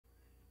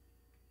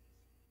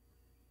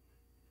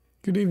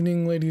Good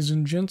evening, ladies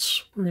and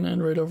gents. We're gonna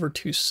head right over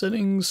to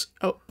settings,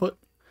 output.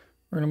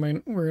 We're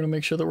gonna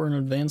make sure that we're in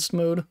advanced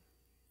mode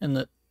and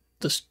that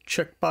this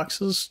checkbox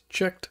is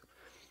checked.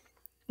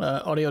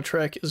 Audio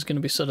track is gonna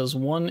be set as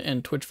 1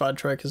 and Twitch VOD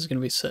track is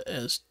gonna be set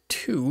as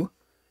 2.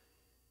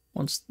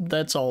 Once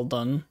that's all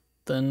done,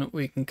 then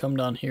we can come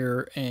down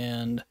here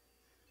and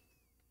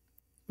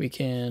we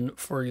can,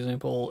 for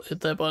example,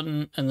 hit that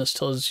button and this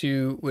tells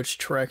you which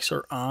tracks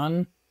are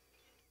on.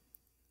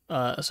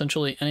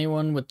 Essentially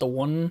anyone with the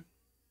 1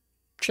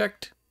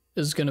 checked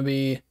is going to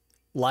be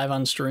live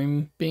on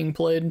stream being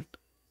played,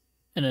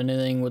 and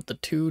anything with the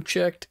 2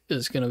 checked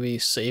is going to be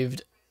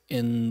saved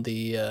in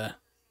the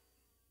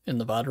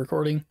VOD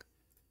recording.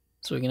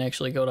 So we can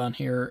actually go down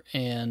here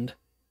and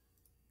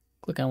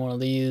click on one of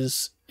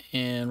these,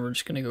 and we're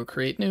just going to go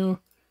create new,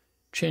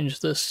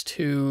 change this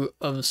to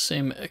of the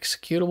same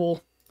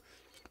executable,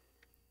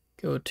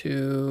 go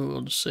to,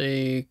 we'll just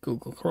say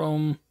Google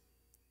Chrome,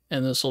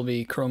 and this will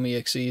be Chrome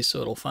EXE, so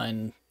it'll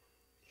find,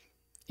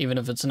 even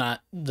if it's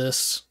not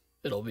this,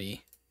 it'll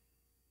be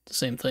the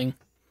same thing.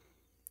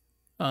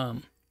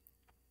 And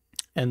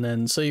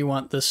then say you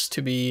want this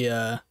to be,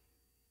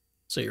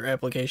 so your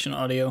application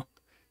audio,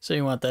 say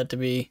you want that to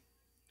be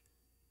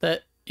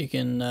that, you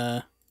can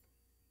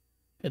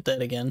hit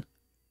that again,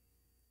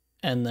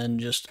 and then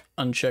just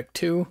uncheck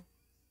 2,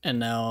 and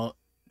now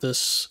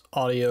this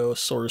audio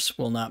source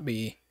will not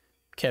be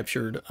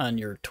captured on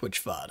your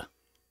Twitch VOD.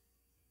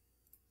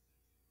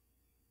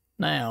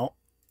 Now,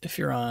 if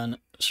you're on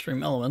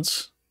Stream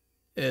Elements,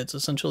 it's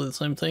essentially the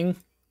same thing.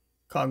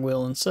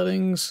 Cogwheel in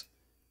settings,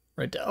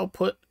 right to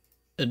output,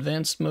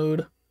 advanced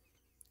mode,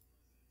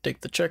 take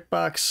the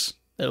checkbox,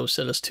 that'll be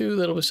set as 2,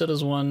 that'll be set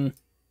as 1,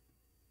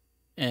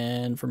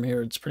 and from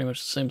here it's pretty much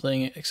the same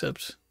thing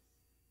except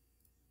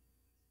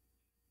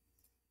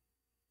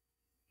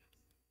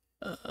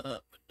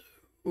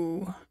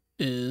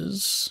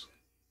is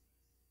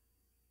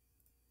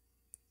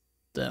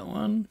that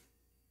one.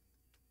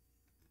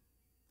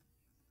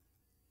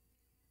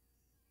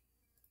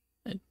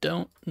 I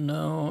don't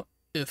know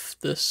if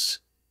this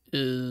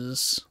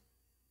is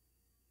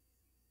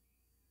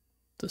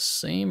the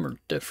same or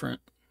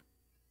different,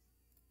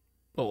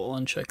 but we'll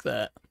uncheck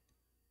that.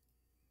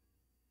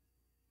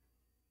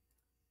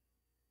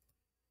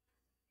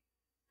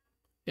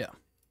 Yeah.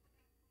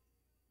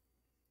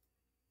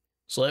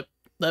 So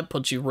that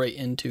puts you right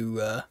into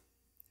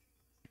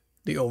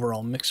the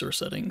overall mixer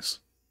settings.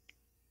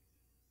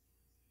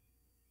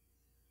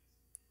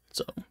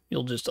 So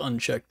you'll just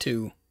uncheck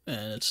 2.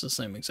 And it's the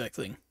same exact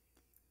thing.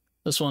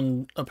 This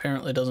one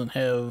apparently doesn't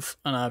have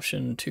an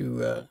option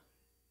to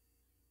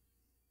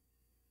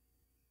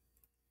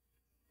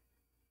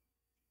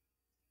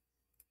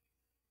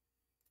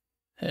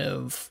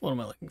have, what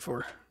am I looking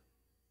for?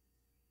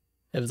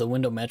 Have the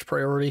window match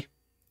priority,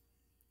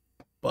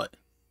 but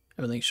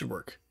everything should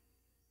work.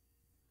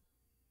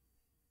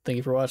 Thank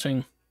you for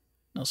watching.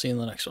 I'll see you in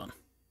the next one.